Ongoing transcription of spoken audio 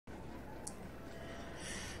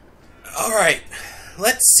Alright,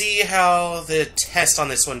 let's see how the test on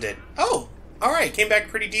this one did. Oh, alright, came back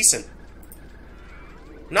pretty decent.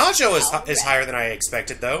 Nausea is higher than I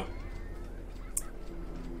expected, though.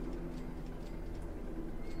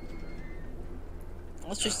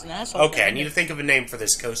 That's just an asshole. Okay, I need to think of a name for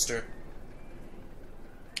this coaster.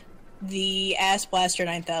 The Ass Blaster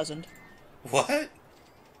 9000. What?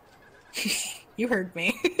 You heard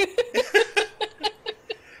me.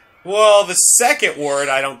 Well, the second word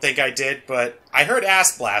I don't think I did, but I heard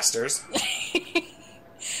ass blasters.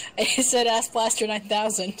 I said Ass Blaster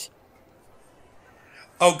 9000.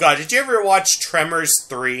 Oh god, did you ever watch Tremors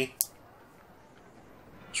 3?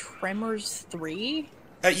 Tremors 3?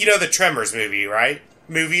 You know the Tremors movie, right?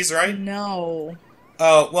 Movies, right? No.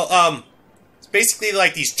 Oh, well, it's basically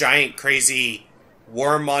like these giant, crazy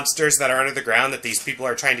worm monsters that are under the ground that these people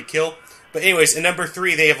are trying to kill. But anyways, in number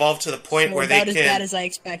 3, they evolve to the point where they can... About as bad as I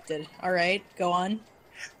expected. Alright, go on.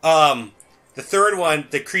 The third one,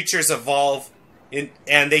 the creatures evolve,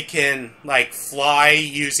 and they can, like, fly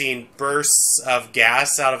using bursts of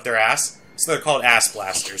gas out of their ass. So they're called ass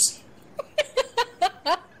blasters.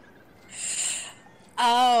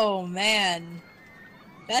 Oh, man.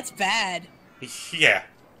 That's bad. Yeah.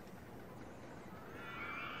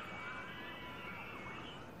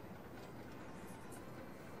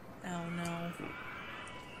 Oh, no.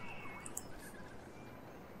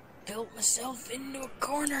 Built myself into a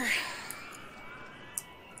corner.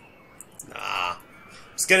 Nah. I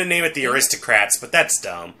was gonna name it the Aristocrats, but that's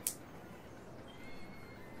dumb.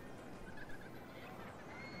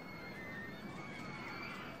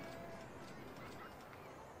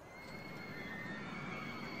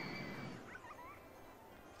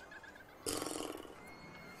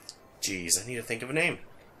 Jeez, I need to think of a name.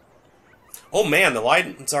 Oh man, the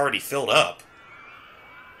line's already filled up.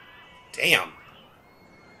 Damn.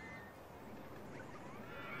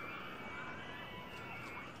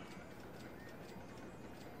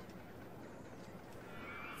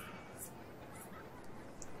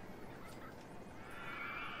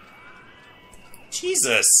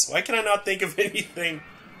 Jesus, why can I not think of anything?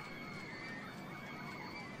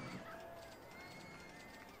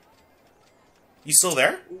 You still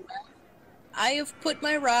there? I have put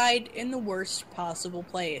my ride in the worst possible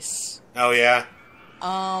place. Oh, yeah?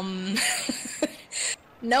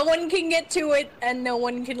 No one can get to it, and no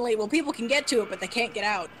one can leave. Well, people can get to it, but they can't get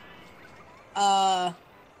out.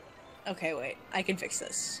 Okay, wait. I can fix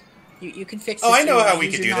this. You can fix this. Oh, I know how we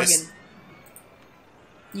can do this.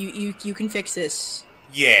 You can fix this.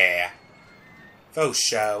 Yeah. Faux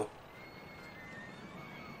show.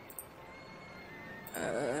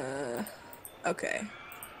 Okay.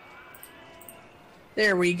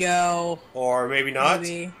 There we go. Or maybe not.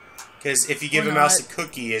 Because if you give a mouse a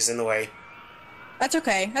cookie is in the way. That's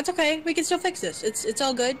okay. That's okay. We can still fix this. It's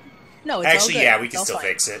all good. No, it's actually, all good. yeah, we can it's still fine.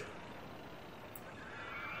 fix it.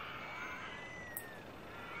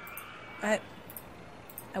 I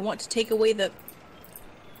want to take away the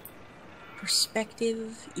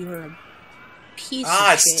perspective. You're a piece of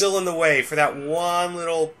shit. It's still in the way for that one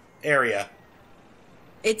little area.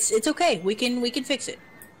 It's okay. We can fix it.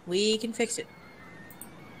 We can fix it.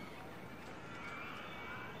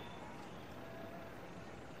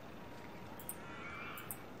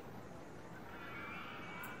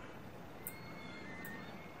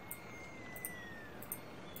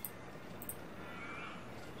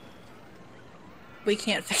 We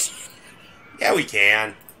can't fix it. Yeah, we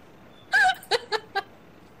can.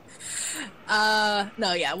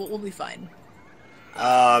 No, yeah, we'll be fine.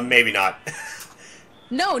 Maybe not.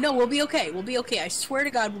 No, we'll be okay. We'll be okay. I swear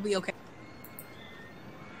to God, we'll be okay.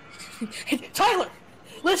 Tyler,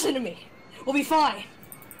 listen to me. We'll be fine.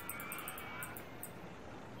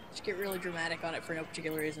 Just get really dramatic on it for no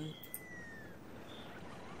particular reason.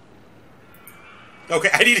 Okay,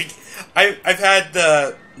 I need to... I've had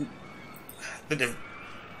the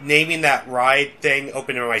naming that ride thing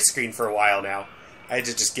open on my screen for a while now. I had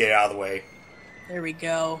to just get it out of the way. There we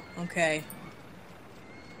go. Okay.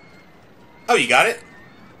 Oh, you got it?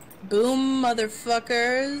 Boom,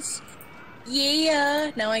 motherfuckers.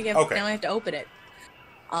 Yeah. Now I have to open it.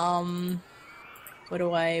 What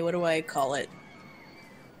do I call it?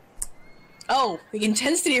 Oh, the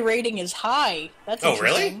intensity rating is high. That's interesting.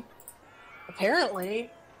 Oh, really? Apparently.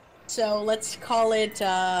 So let's call it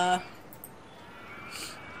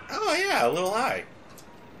Oh, yeah, a little high.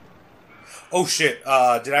 Oh, shit.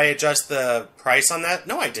 Did I adjust the price on that?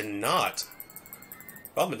 No, I did not.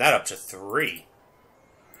 Bumping that up to 3.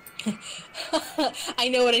 I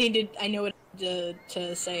know what I need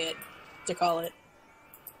to say it. To call it.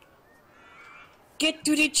 Get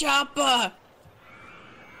to the chopper!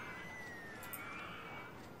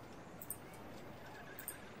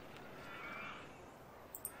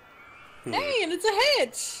 Hey, and it's a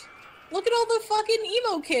hit! Look at all the fucking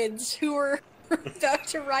emo kids who are about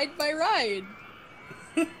to ride my ride.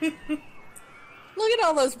 Look at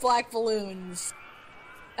all those black balloons.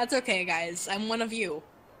 That's okay, guys. I'm one of you.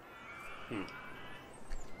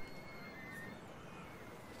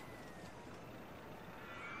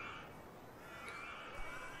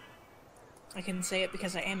 I can say it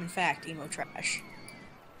because I am, in fact, emo trash.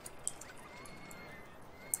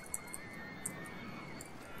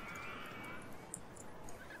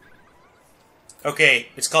 Okay,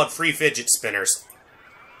 it's called free fidget spinners.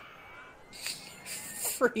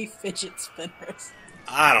 Free fidget spinners.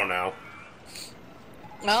 I don't know.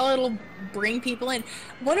 Well, it'll bring people in.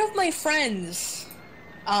 One of my friends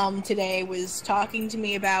today was talking to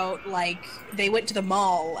me about, like, they went to the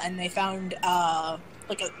mall and they found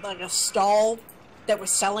like a stall that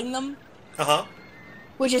was selling them. Uh-huh.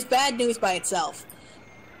 Which is bad news by itself.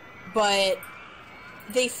 But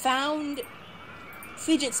they found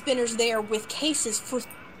fidget spinners there with cases for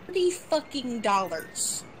 $30 fucking.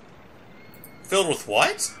 Filled with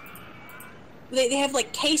what? They have,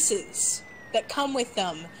 like, cases that come with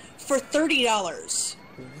them for $30.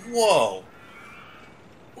 Whoa.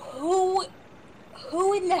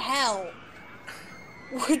 Who in the hell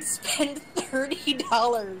would spend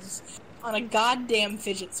 $30 on a goddamn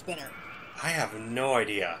fidget spinner? I have no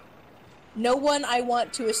idea. No one I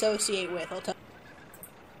want to associate with, I'll tell you.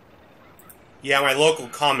 Yeah, my local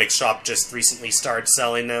comic shop just recently started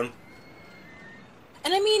selling them.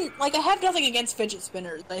 And I mean, like, I have nothing against fidget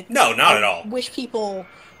spinners. No, not at all. I wish people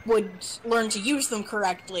would learn to use them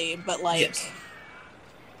correctly, but, like, yes.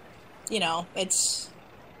 You know, it's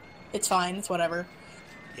fine, it's whatever.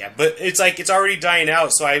 Yeah, but it's like, it's already dying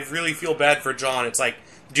out, so I really feel bad for John. It's like,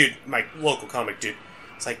 dude, my local comic dude,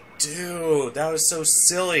 it's like, dude, that was so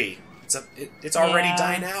silly. It's already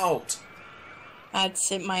dying out.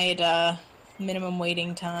 It might, minimum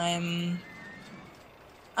waiting time.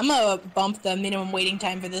 I'm gonna bump the minimum waiting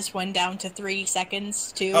time for this one down to 3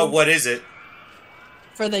 seconds, too. Oh, what is it?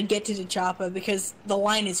 For the get to Choppa, because the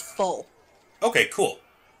line is full. Okay, cool.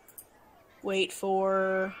 Wait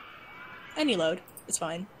for any load. It's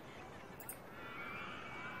fine.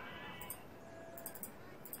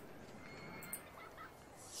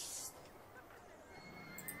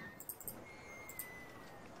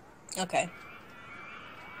 Okay.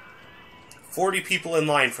 40 people in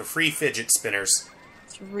line for free fidget spinners.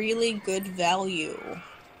 It's really good value.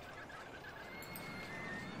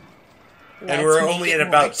 And we're only at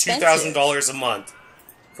about $2,000 a month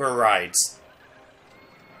for rides.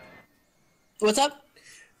 What's up?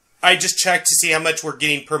 I just checked to see how much we're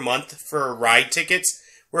getting per month for ride tickets.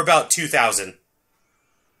 We're about $2,000.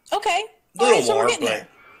 Okay. A little so more, we're getting but there.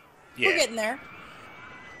 yeah. We're getting there.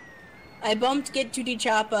 I bumped Get to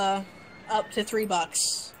Choppa up to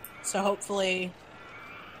 $3. So hopefully...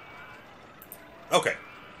 Okay.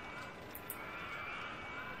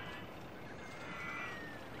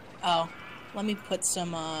 Oh, let me put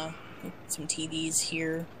some TVs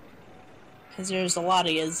here. Because there's a lot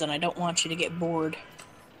of yous, and I don't want you to get bored.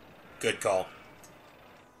 Good call.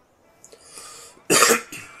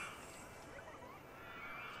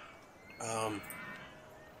 Okay,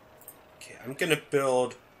 I'm gonna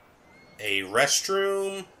build a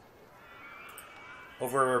restroom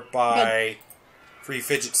over by free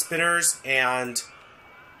fidget spinners and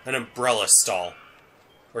an umbrella stall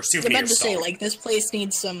or souvenir I'm about to stall. say, like, this place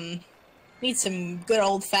needs some good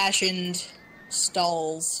old-fashioned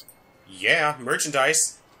stalls. Yeah,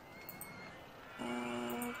 merchandise.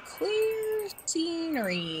 Clear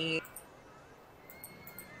scenery.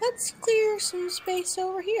 Let's clear some space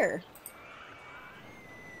over here.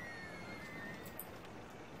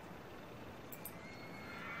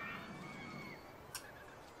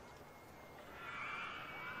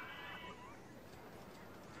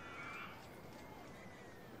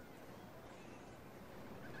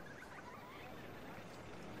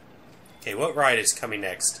 Okay, what ride is coming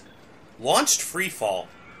next? Launched Freefall.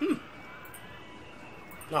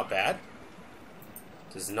 Not bad.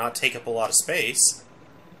 Does not take up a lot of space.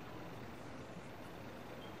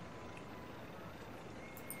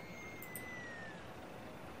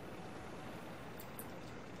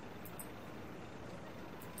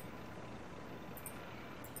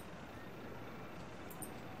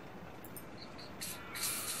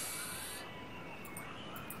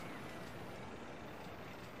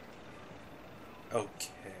 Okay.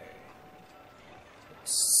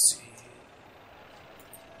 Let's see.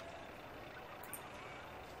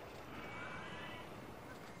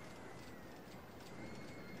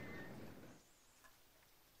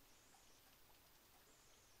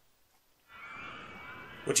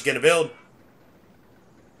 What you gonna build?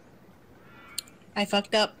 I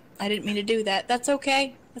fucked up. I didn't mean to do that. That's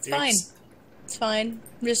okay. That's fine. Oops. It's fine.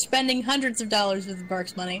 I'm just spending hundreds of dollars of the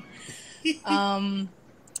park's money.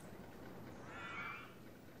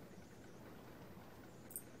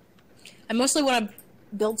 I mostly want to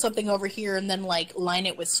build something over here and then, like, line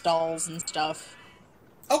it with stalls and stuff.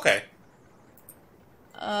 Okay.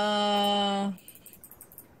 Let's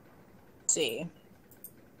see.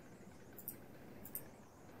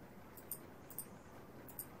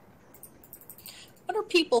 What are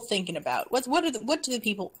people thinking about? What do the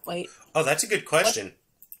people wait? Oh, that's a good question.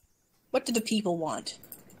 What do the people want?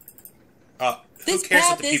 Who This cares what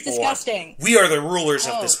path the is people disgusting. want? We are the rulers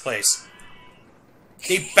of Oh. this place.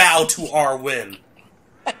 They bow to our whim.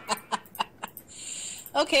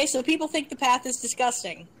 Okay, so people think the path is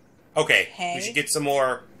disgusting. Okay, Hey. we should get some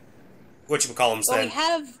more whatchamacallums Well,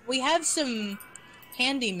 then. we have some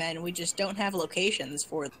handymen. We just don't have locations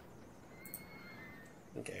for them.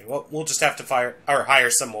 Okay, well, we'll just have to hire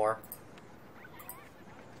some more.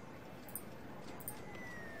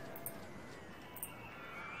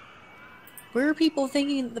 Where are people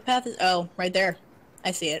thinking the path is? Oh, right there.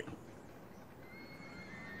 I see it.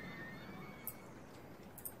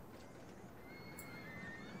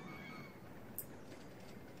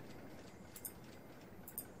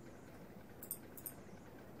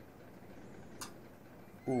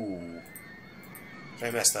 Ooh. Did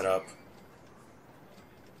I mess that up?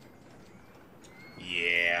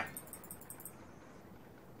 Yeah.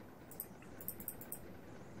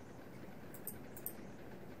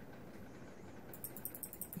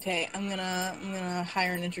 Okay, I'm gonna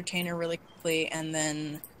hire an entertainer really quickly and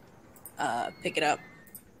then pick up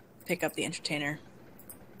the entertainer.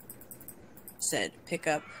 Said pick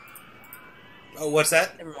up. Oh, what's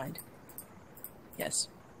that? Never mind. Yes.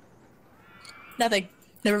 Nothing.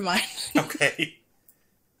 Never mind. Okay.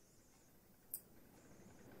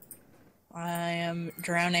 I am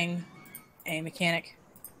drowning a mechanic.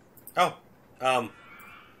 Oh,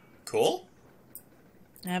 cool.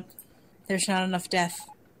 Yep. There's not enough death.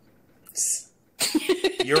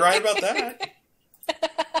 You're right about that.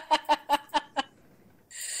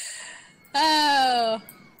 Oh.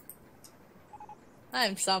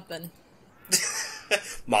 I'm something.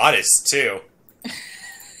 Modest, too.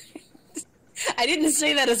 I didn't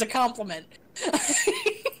say that as a compliment.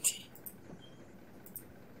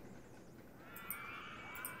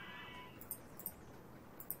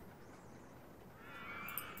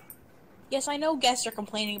 Yes, I know guests are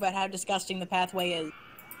complaining about how disgusting the pathway is.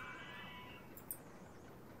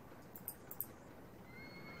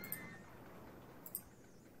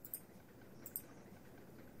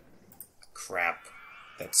 Crap.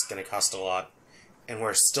 That's gonna cost a lot. And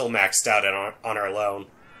we're still maxed out on our loan.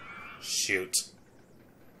 Shoot.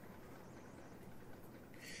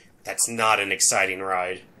 That's not an exciting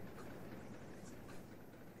ride.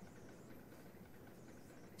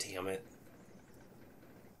 Damn it.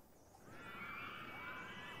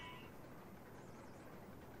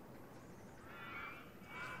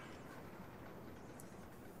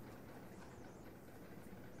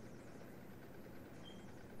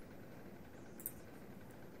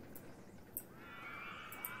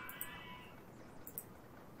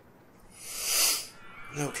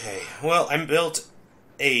 Okay, well, I built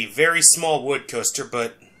a very small wood coaster,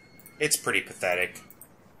 but it's pretty pathetic.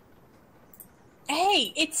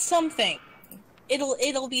 Hey, it's something.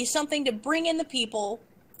 It'll be something to bring in the people.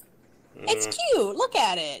 It's cute. Look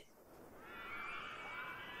at it.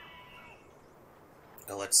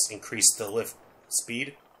 Now let's increase the lift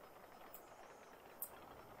speed.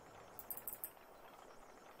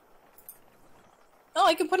 Oh,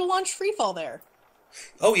 I can put a launch freefall there.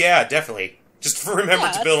 Oh yeah, definitely. Just remember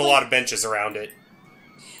Yeah, to build a that's lot like- of benches around it.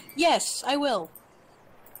 Yes, I will.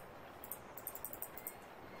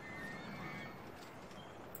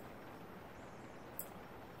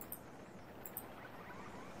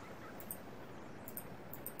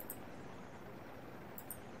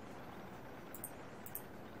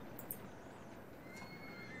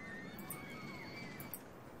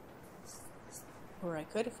 Or I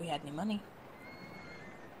could if we had any money.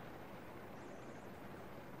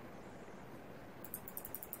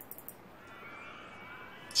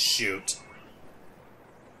 Shoot.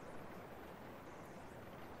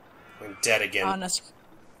 I'm dead again.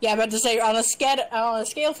 Yeah, I'm about to say on a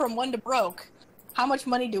scale from 1 to broke, how much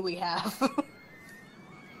money do we have?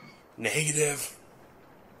 Negative.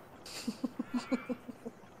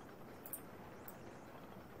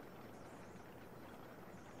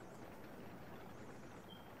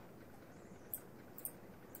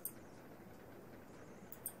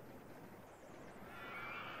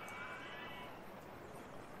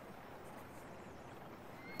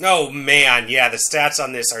 Oh, man. Yeah, the stats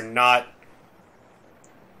on this are not...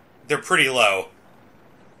 They're pretty low.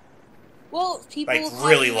 Well, people Like, have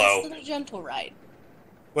really a low. nice little gentle ride.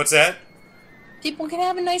 What's that? People can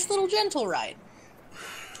have a nice little gentle ride.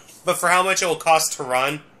 But for how much it will cost to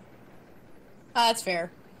run? That's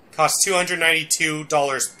fair. Costs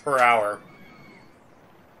 $292 per hour.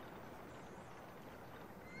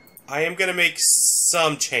 I am going to make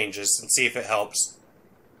some changes and see if it helps.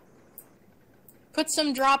 Put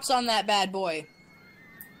some drops on that bad boy.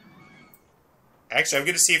 Actually, I'm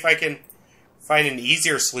going to see if I can find an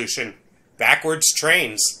easier solution. Backwards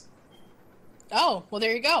trains. Oh, well,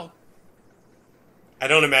 there you go. I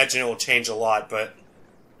don't imagine it will change a lot, but...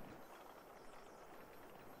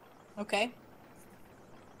 Okay.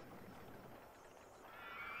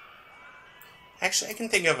 Actually, I can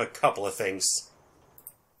think of a couple of things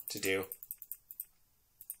to do.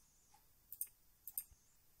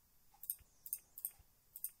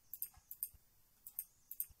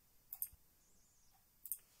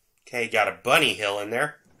 Okay, got a bunny hill in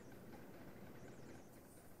there.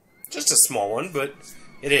 Just a small one, but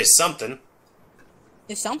it is something.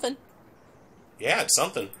 It's something. Yeah, it's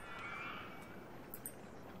something.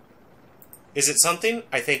 Is it something?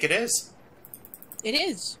 I think it is. It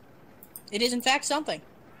is. It is, in fact, something.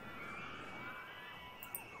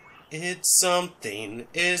 It's something,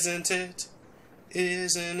 isn't it?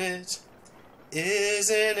 Isn't it?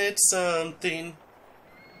 Isn't it something?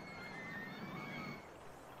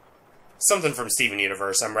 Something from Steven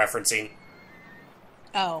Universe I'm referencing.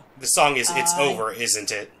 Oh. The song is It's Over,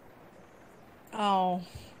 Isn't It? Oh.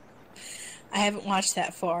 I haven't watched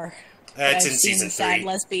that far. It's I've in seen season the Sad 3.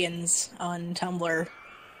 Lesbians on Tumblr.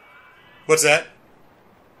 What's that?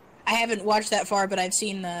 I haven't watched that far, but I've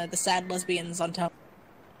seen the Sad Lesbians on Tumblr.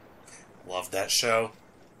 Love that show.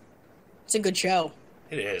 It's a good show.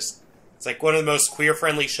 It is. It's like one of the most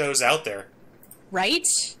queer-friendly shows out there. Right?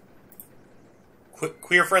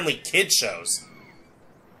 Queer-friendly kid shows.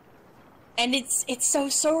 And it's so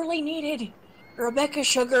sorely needed. Rebecca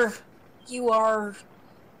Sugar, you are...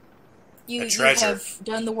 You have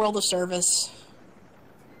done the world a service.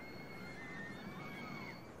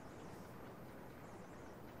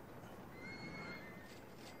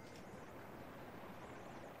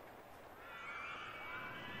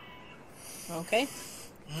 Okay.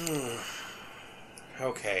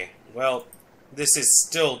 Okay. Well, this is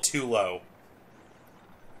still too low.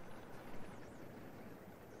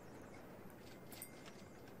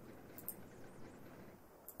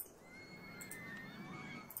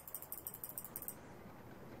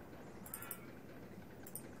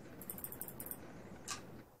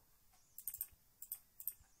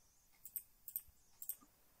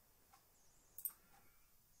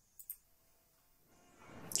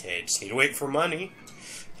 Okay, just need to wait for money.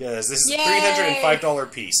 Because this is a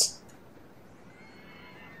 $305 piece.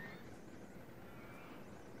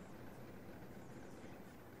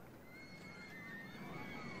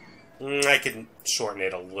 I can shorten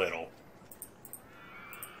it a little.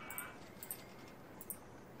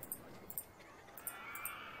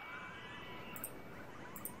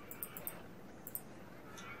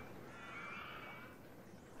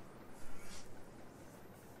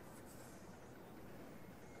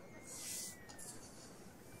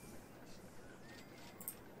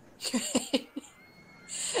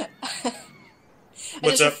 I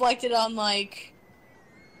just reflected on, like...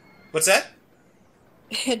 What's that?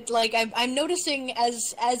 Like, I'm noticing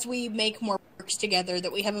as we make more works together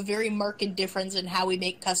that we have a very marked difference in how we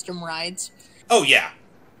make custom rides. Oh, yeah.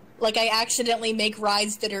 Like, I accidentally make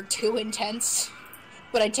rides that are too intense,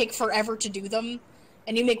 but I take forever to do them.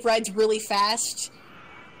 And you make rides really fast,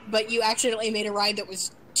 but you accidentally made a ride that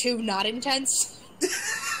was too not intense.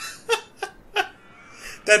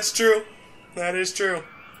 That's true. That is true.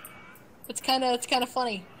 It's kind of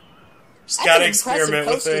funny. Just gotta experiment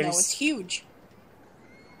with things. Though. It's huge.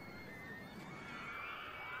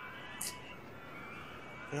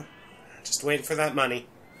 Well, just waiting for that money.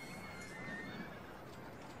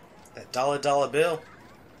 That dollar bill. Dollar.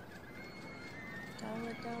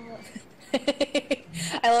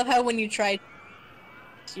 I love how when you try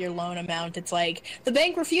your loan amount, it's like, the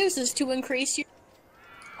bank refuses to increase your...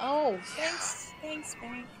 Oh, thanks,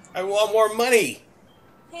 bank. I want more money!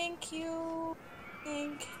 Thank you,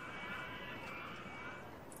 bank.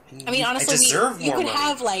 I mean, honestly, you could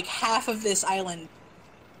have, like, half of this island.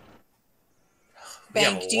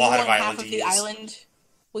 Bank, do you want half of the island?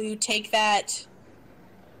 Will you take that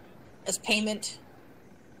as payment?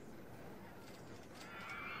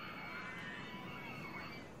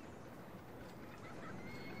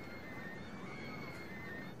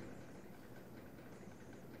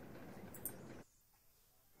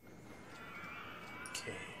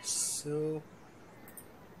 So...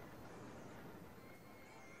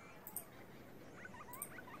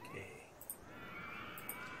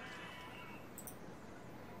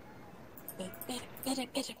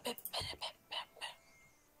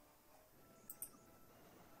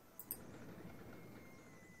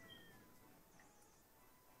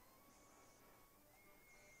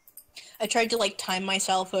 I tried to like time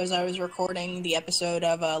myself as I was recording the episode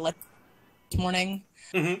of this morning.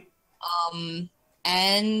 Mm-hmm.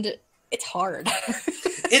 And it's hard.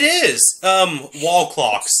 It is. Wall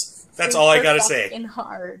clocks. That's all I gotta say. Fucking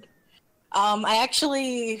hard. I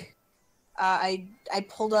actually, I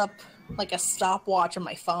pulled up like a stopwatch on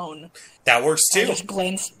my phone. That works too. I just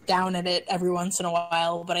glanced down at it every once in a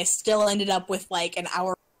while, but I still ended up with like an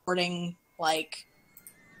hour recording like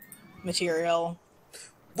material.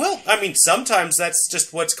 Well, I mean, sometimes that's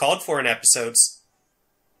just what's called for in episodes.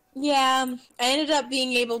 Yeah, I ended up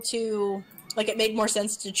being able to, like, it made more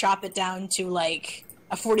sense to chop it down to, like,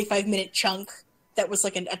 a 45-minute chunk that was,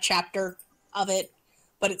 like, a chapter of it,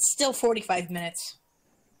 but it's still 45 minutes.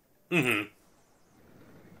 Mm-hmm.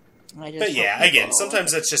 But yeah, again,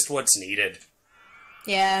 sometimes that's just what's needed.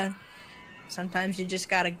 Yeah. Sometimes you just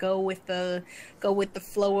gotta go with the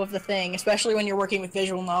flow of the thing, especially when you're working with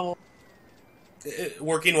visual novels.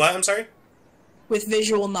 Working what? I'm sorry? With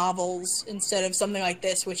visual novels instead of something like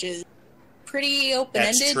this, which is pretty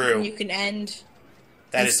open-ended. That's true. And you can end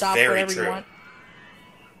that and is stop very wherever true. you want.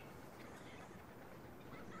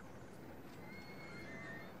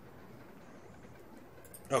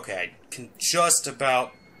 Okay, I can just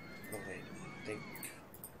about... Oh, wait, I think...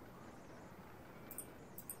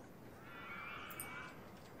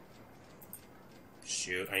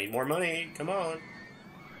 Shoot, I need more money. Come on.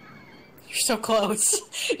 You're so close.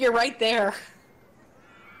 You're right there.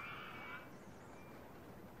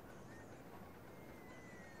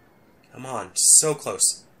 Come on, so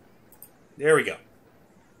close. There we go.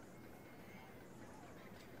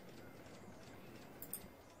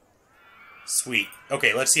 Sweet.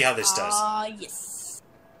 Okay, let's see how this does. Yes.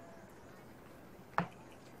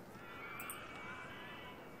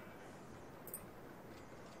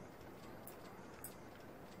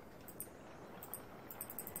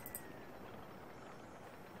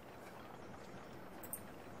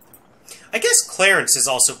 I guess Clarence is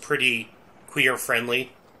also pretty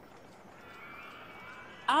queer-friendly.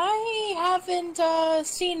 I haven't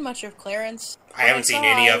seen much of Clarence. I haven't seen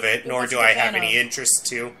any of it, nor do I have any interest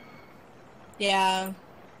to. Yeah.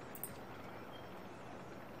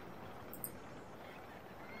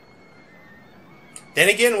 Then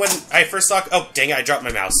again, when I first saw... Oh, dang it, I dropped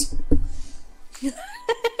my mouse.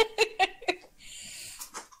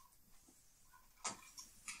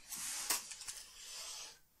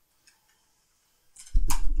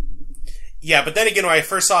 Yeah, but then again, when I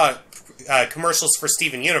first saw commercials for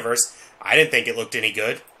Steven Universe, I didn't think it looked any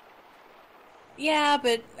good. Yeah,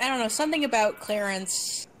 but I don't know, something about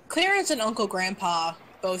Clarence... Clarence and Uncle Grandpa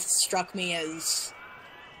both struck me as...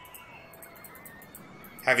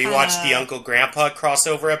 Have you watched the Uncle Grandpa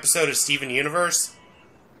crossover episode of Steven Universe?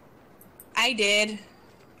 I did.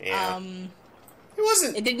 Yeah. It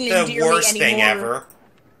wasn't it didn't the worst thing ever.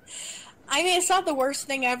 I mean, it's not the worst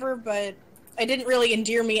thing ever, but it didn't really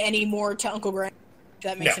endear me any more to Uncle Grandpa, if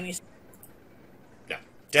that makes any sense. No,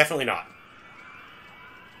 definitely not.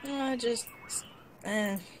 Just...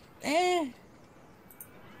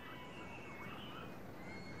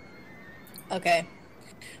 Okay.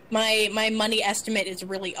 My money estimate is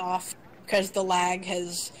really off because the lag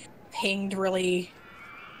has pinged really.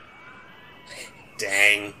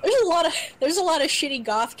 Dang. There's a lot of shitty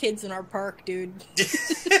goth kids in our park, dude.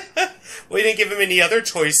 We didn't give him any other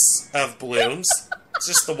choice of balloons. It's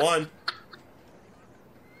just the one.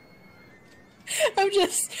 I'm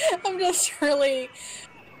just really.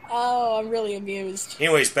 Oh, I'm really amused.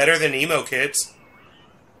 Anyways, better than emo kids.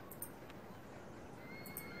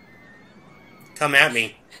 Come at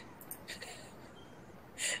me.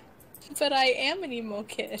 But I am an emo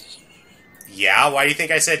kid. Yeah? Why do you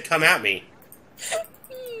think I said come at me?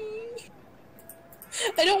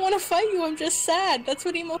 I don't want to fight you, I'm just sad. That's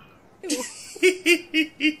what emo do.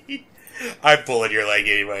 I'm pulling your leg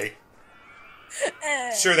anyway.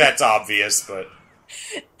 Sure, that's obvious, but...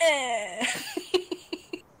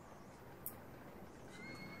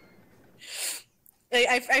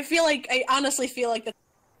 I feel like, I honestly feel like that,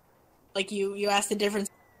 like you asked the difference.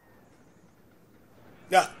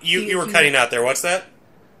 No, you were cutting out there. What's that?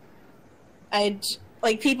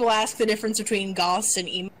 Like, people ask the difference between goths and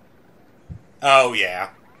emo. Oh, yeah.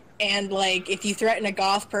 And, like, if you threaten a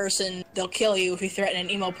goth person, they'll kill you. If you threaten an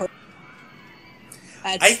emo person,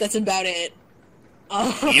 that's about it.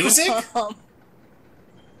 Music?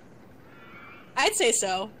 I'd say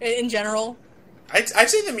so, in general. I'd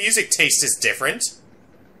say the music taste is different.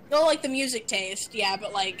 No, like the music taste, yeah,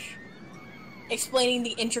 but like explaining the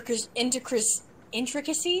intricacies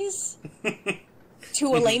to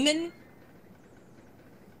a layman.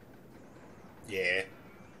 Yeah.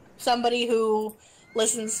 Somebody who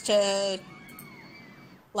listens to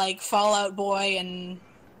like Fall Out Boy and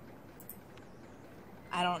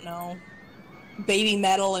I don't know, baby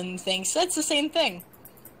metal and thinks that's the same thing.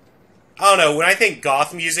 I don't know. When I think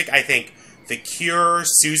goth music, I think The Cure,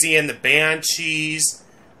 Susie and the Banshees,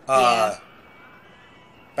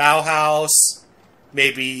 Bauhaus,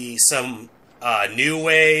 maybe some New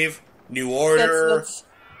Wave, New Order.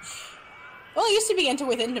 Well, I used to be into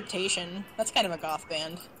Within Temptation. That's kind of a goth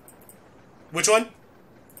band. Which one?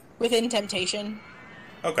 Within Temptation.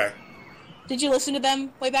 Okay. Did you listen to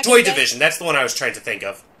them way back in Joy the day? Division, that's the one I was trying to think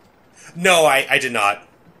of. No, I did not.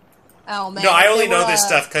 Oh, man. No, I only know this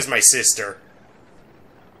stuff because my sister.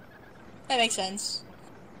 That makes sense.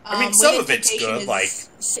 I mean, some Within of it's Temptation good, is like...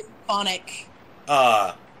 symphonic.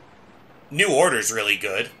 New Order's really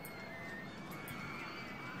good.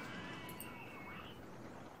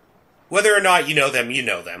 Whether or not you know them, you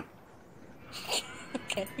know them.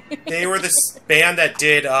 Okay. They were this band that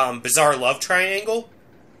did Bizarre Love Triangle.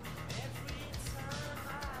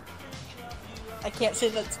 I can't say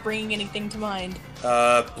that's bringing anything to mind.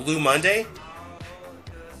 Blue Monday.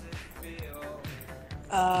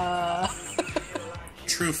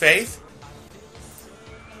 True Faith.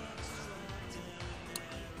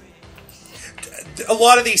 A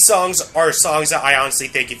lot of these songs are songs that I honestly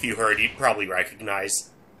think if you heard, you'd probably recognize.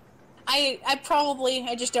 I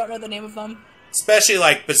just don't know the name of them. Especially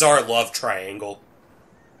like Bizarre Love Triangle.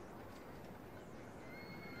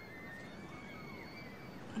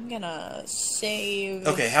 I'm gonna save.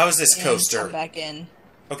 Okay, how is this coaster? Come back in.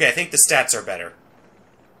 Okay, I think the stats are better.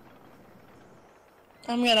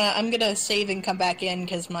 I'm gonna save and come back in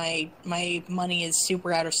because my money is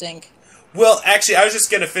super out of sync. Well, actually, I was just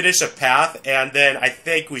gonna finish a path, and then I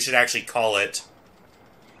think we should actually call it.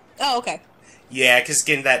 Oh, okay. Yeah, because it's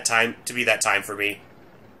getting that time to be that time for me.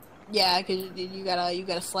 Yeah, because you gotta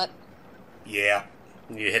slut. Yeah,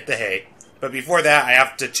 you hit the hay. But before that, I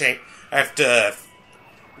have to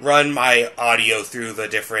run my audio through the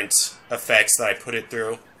different effects that I put it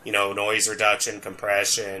through. You know, noise reduction,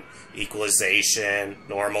 compression, equalization,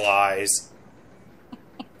 normalize.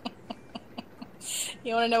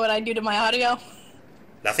 You want to know what I do to my audio?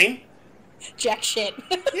 Nothing? Jack shit.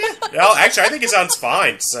 Yeah. No, actually, I think it sounds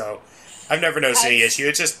fine, so I've never noticed any issue.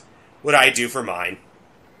 It's just what I do for mine.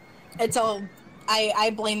 It's all...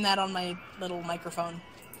 I blame that on my little microphone.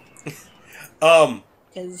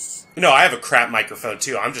 Because... No, I have a crap microphone,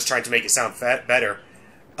 too. I'm just trying to make it sound better.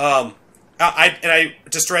 I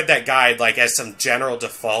just read that guide, like, as some general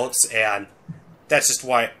defaults, and that's just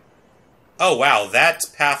why... Oh, wow, that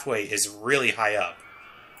pathway is really high up.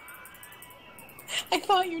 I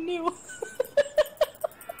thought you knew.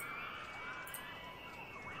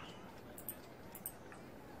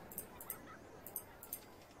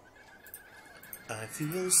 I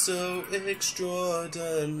feel so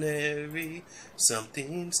extraordinary.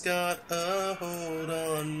 Something's got a hold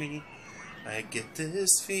on me. I get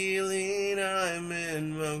this feeling I'm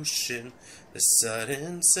in motion. The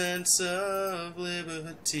sudden sense of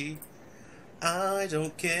liberty. I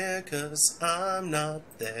don't care 'cause I'm not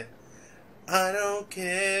there. I don't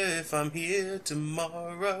care if I'm here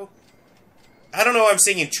tomorrow. I don't know why I'm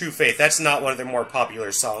singing True Faith. That's not one of their more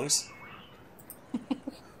popular songs.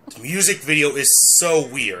 The music video is so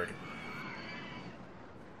weird.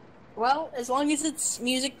 Well, as long as it's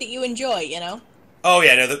music that you enjoy, you know? Oh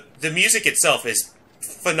yeah, no, the music itself is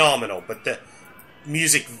phenomenal, but the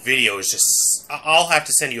music video is just... I'll have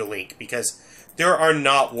to send you a link, because there are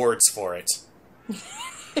not words for it.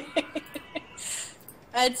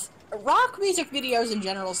 It's... Rock music videos in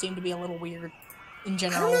general seem to be a little weird, in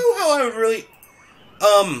general. I don't know how I would really...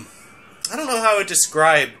 I don't know how I would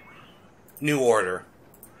describe New Order.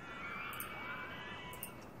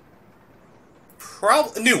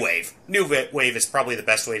 New Wave. New Wave is probably the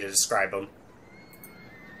best way to describe them.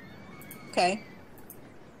 Okay.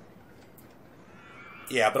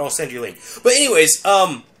 Yeah, but I'll send you a link. But anyways,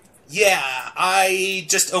 yeah, I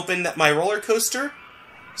just opened my roller coaster.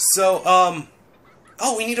 So, oh,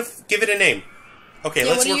 we need to give it a name. Okay,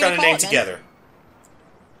 yeah, let's work on a name together.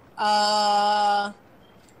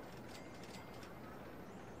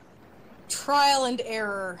 Trial and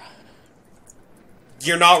error.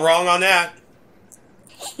 You're not wrong on that.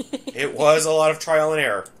 It was a lot of trial and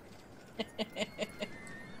error.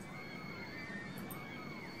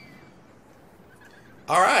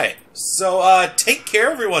 Alright, so take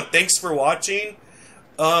care everyone. Thanks for watching.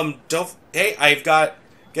 I've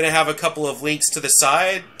gonna have a couple of links to the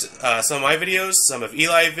side, some of my videos, some of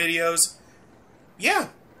Eli's videos. Yeah,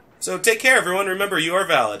 so take care everyone. Remember, you are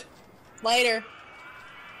valid. Later.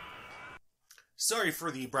 Sorry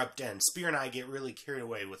for the abrupt end. Spear and I get really carried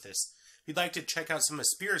away with this. If you'd like to check out some of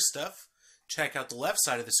Spear's stuff, check out the left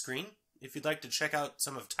side of the screen. If you'd like to check out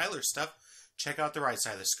some of Tyler's stuff, check out the right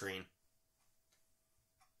side of the screen.